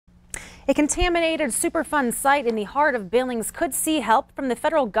A contaminated Superfund site in the heart of Billings could see help from the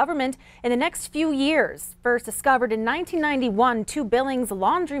federal government in the next few years. First discovered in 1991, two Billings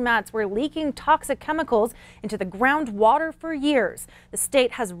laundromats were leaking toxic chemicals into the groundwater for years. The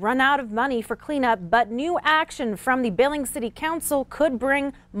state has run out of money for cleanup, but new action from the Billings City Council could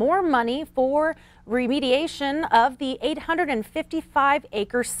bring more money for remediation of the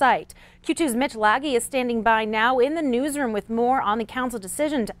 855-acre site. Q2's Mitch Laggy is standing by now in the newsroom with more on the council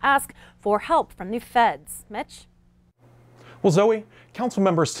decision to ask for help from the feds. Mitch? Well, Zoe, council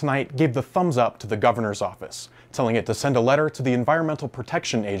members tonight gave the thumbs up to the governor's office, telling it to send a letter to the Environmental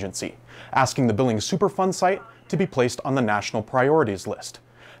Protection Agency, asking the Billings Superfund site to be placed on the national priorities list.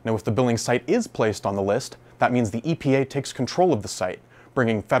 Now, if the Billings site is placed on the list, that means the EPA takes control of the site,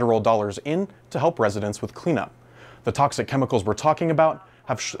 bringing federal dollars in to help residents with cleanup. The toxic chemicals we're talking about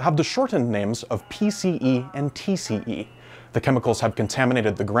have the shortened names of PCE and TCE. The chemicals have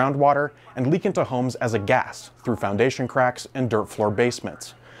contaminated the groundwater and leak into homes as a gas through foundation cracks and dirt floor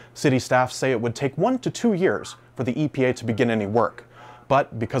basements. City staff say it would take 1 to 2 years for the EPA to begin any work.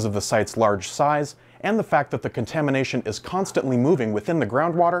 But because of the site's large size and the fact that the contamination is constantly moving within the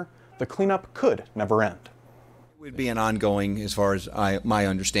groundwater, the cleanup could never end. It would be an ongoing, as far as my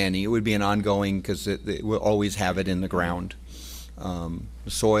understanding, it would be an ongoing because it will always have it in the ground.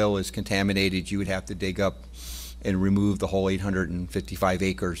 The soil is contaminated. You would have to dig up and remove the whole 855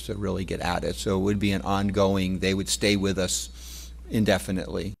 acres to really get at it. So it would be an ongoing, they would stay with us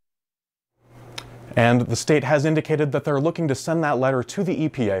indefinitely. And the state has indicated that they're looking to send that letter to the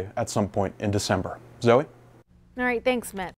EPA at some point in December. Zoe? All right, thanks, Mitch.